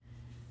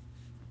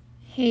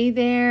Hey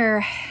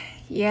there.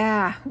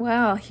 Yeah,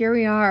 well, here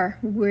we are.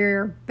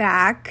 We're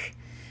back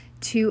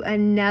to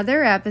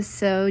another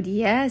episode.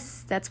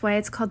 Yes, that's why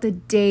it's called the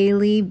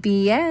Daily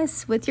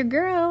BS with your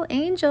girl,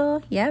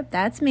 Angel. Yep,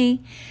 that's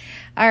me.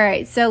 All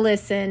right, so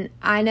listen,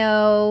 I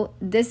know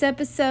this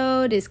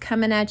episode is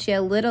coming at you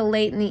a little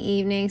late in the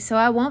evening, so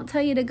I won't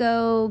tell you to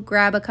go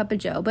grab a cup of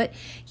joe, but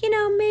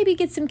maybe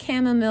get some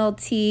chamomile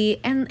tea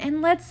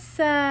and let's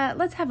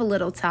have a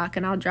little talk,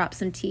 and I'll drop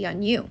some tea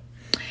on you.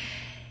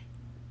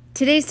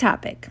 Today's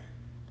topic,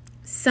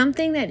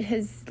 something that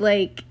has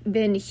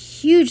been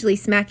hugely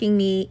smacking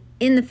me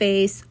in the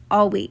face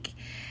all week.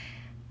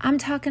 I'm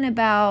talking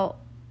about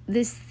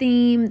this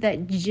theme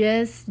that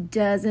just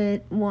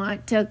doesn't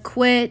want to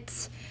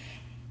quit.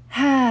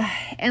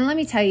 And let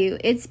me tell you,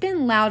 it's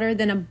been louder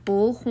than a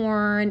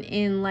bullhorn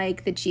in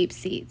the cheap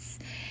seats.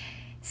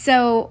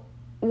 So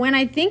when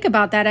I think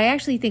about that, I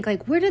actually think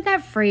where did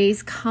that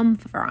phrase come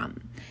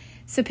from?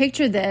 So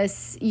picture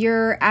this,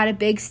 you're at a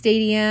big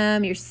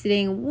stadium, you're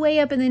sitting way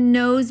up in the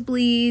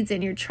nosebleeds,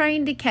 and you're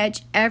trying to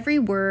catch every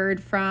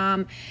word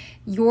from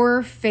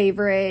your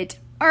favorite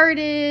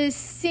artist,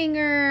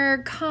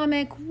 singer,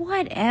 comic,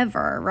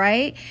 whatever,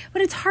 right?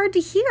 But it's hard to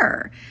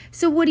hear.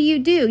 So what do?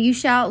 You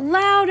shout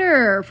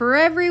louder for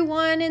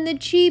everyone in the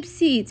cheap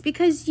seats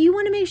because you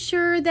want to make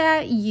sure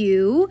that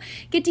you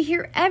get to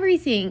hear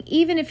everything.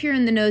 Even if you're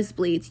in the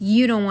nosebleeds,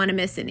 you don't want to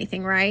miss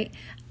anything, right?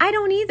 I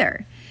don't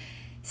either.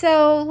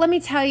 So let me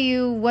tell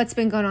you what's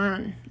been going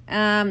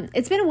on.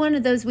 It's been one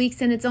of those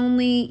weeks and it's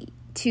only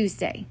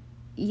Tuesday.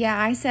 Yeah,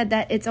 I said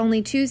that it's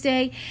only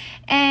Tuesday,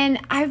 and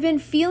I've been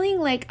feeling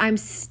like I'm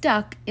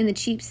stuck in the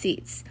cheap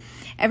seats.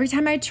 Every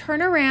time I turn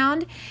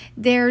around,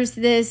 there's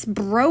this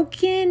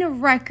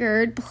broken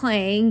record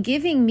playing,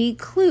 giving me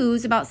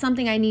clues about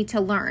something I need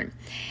to learn.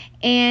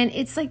 And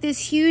it's like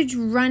this huge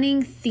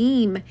running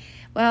theme.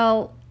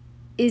 Well,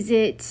 is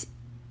it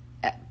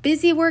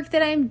busy work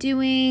that I'm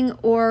doing,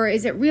 or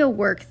is it real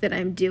work that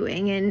I'm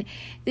doing? And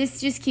this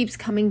just keeps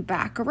coming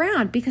back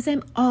around because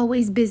I'm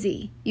always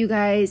busy, you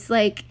guys,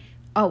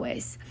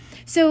 always.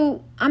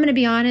 So I'm going to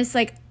be honest,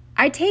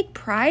 I take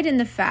pride in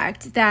the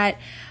fact that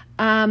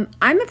I'm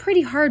a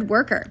pretty hard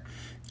worker.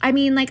 I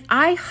mean,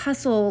 I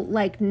hustle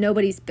like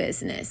nobody's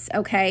business,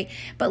 okay?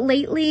 But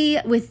lately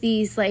with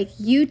these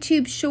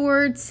YouTube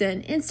shorts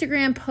and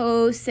Instagram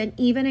posts and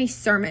even a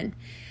sermon,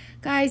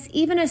 guys,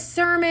 even a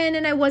sermon,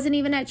 and I wasn't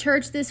even at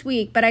church this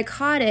week, but I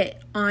caught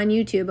it on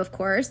YouTube, of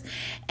course,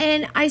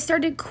 and I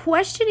started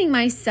questioning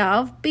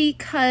myself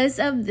because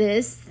of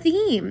this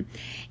theme.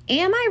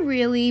 Am I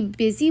really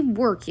busy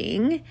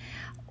working,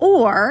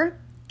 or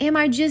am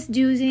I just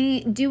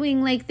doing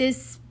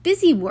this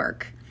busy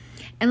work?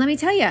 And let me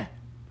tell you,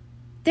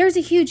 there's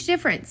a huge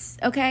difference,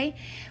 okay?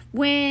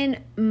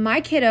 When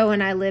my kiddo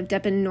and I lived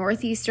up in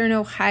northeastern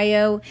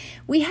Ohio,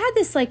 we had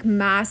this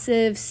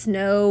massive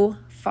snow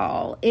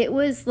fall. It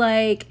was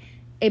like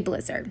a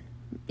blizzard.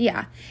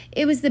 Yeah,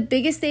 it was the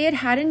biggest they had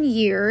had in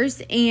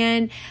years.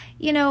 And,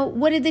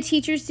 what did the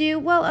teachers do?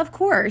 Well, of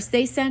course,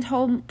 they sent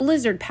home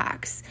blizzard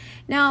packs.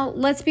 Now,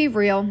 let's be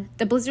real.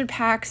 The blizzard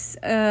packs,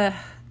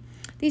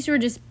 these were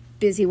just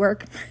busy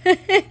work.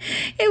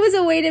 It was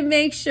a way to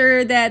make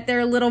sure that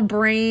their little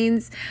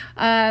brains,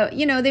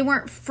 they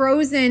weren't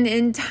frozen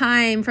in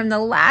time from the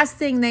last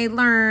thing they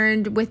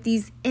learned with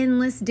these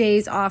endless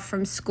days off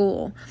from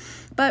school.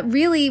 But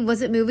really,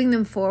 was it moving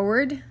them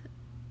forward?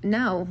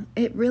 No,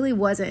 it really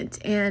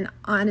wasn't. And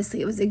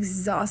honestly, it was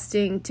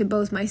exhausting to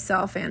both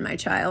myself and my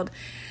child.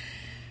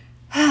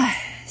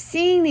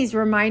 Seeing these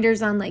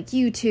reminders on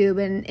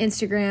YouTube and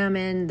Instagram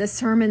and the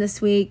sermon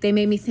this week, they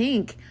made me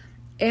think,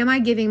 am I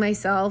giving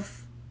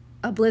myself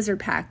a blizzard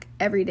pack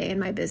every day in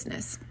my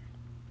business?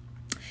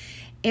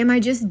 Am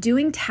I just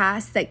doing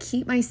tasks that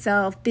keep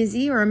myself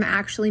busy, or am I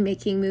actually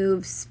making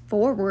moves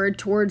forward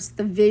towards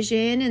the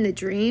vision and the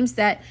dreams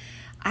that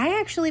I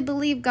actually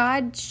believe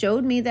God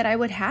showed me that I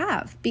would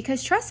have?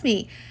 Because trust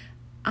me,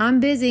 I'm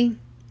busy.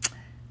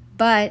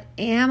 But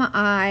am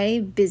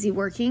I busy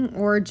working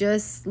or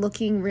just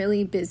looking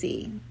really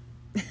busy?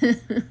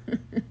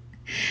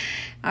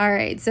 All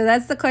right, so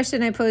that's the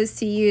question I posed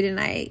to you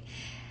tonight.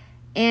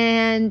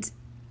 And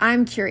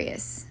I'm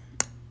curious,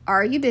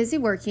 are you busy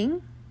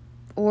working,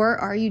 or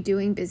are you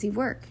doing busy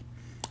work?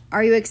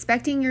 Are you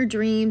expecting your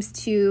dreams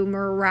to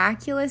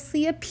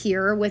miraculously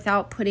appear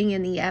without putting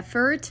in the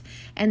effort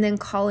and then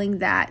calling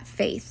that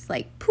faith?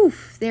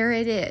 Poof, there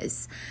it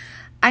is.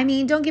 I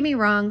mean, don't get me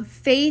wrong.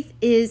 Faith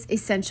is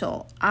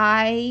essential.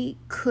 I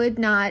could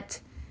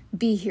not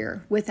be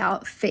here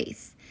without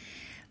faith.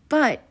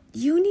 But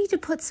you need to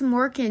put some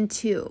work in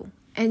too,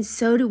 and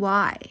so do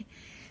I.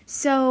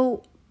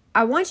 So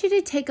I want you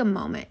to take a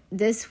moment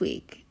this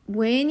week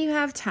when you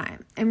have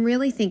time and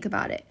really think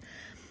about it.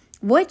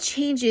 What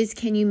changes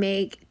can you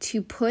make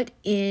to put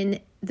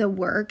in the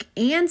work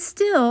and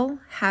still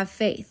have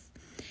faith?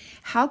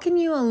 How can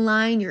you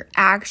align your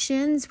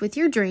actions with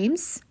your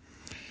dreams?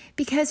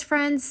 Because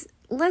friends,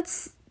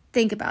 let's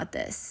think about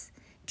this.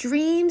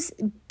 Dreams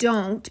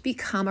don't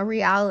become a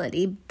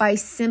reality by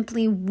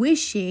simply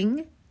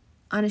wishing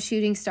on a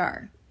shooting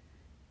star.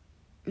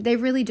 They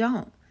really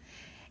don't.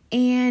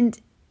 And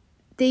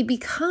they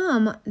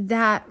become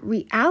that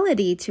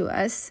reality to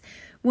us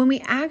when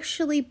we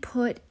actually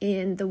put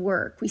in the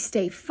work. We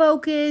stay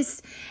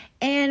focused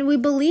and we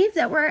believe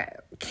that we're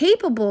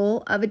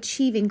capable of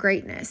achieving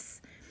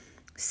greatness.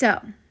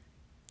 So,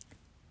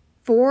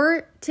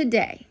 for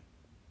today,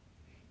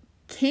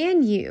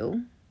 can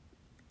you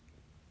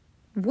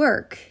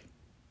work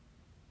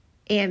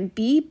and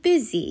be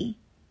busy,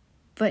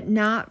 but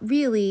not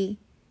really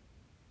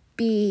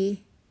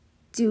be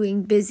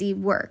doing busy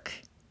work?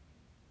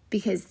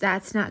 Because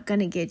that's not going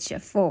to get you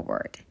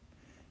forward.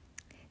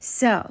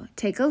 So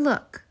take a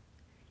look.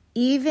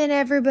 Even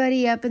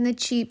everybody up in the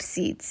cheap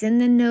seats, in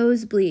the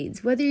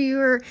nosebleeds, whether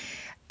you're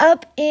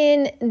up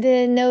in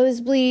the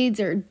nosebleeds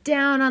or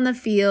down on the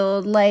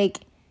field,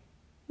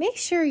 make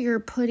sure you're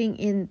putting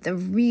in the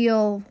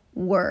real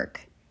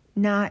work,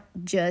 not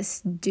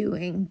just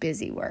doing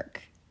busy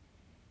work.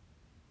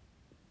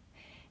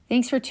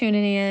 Thanks for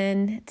tuning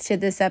in to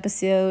this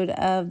episode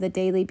of the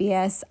Daily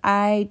BS.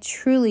 I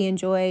truly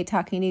enjoy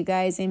talking to you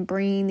guys and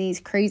bringing these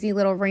crazy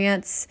little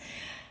rants.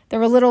 There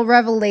were little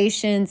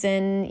revelations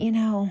and,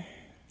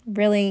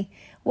 really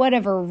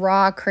whatever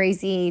raw,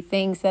 crazy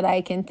things that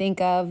I can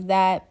think of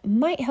that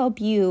might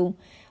help you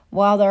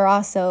while they're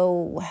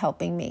also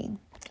helping me.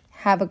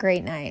 Have a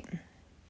great night.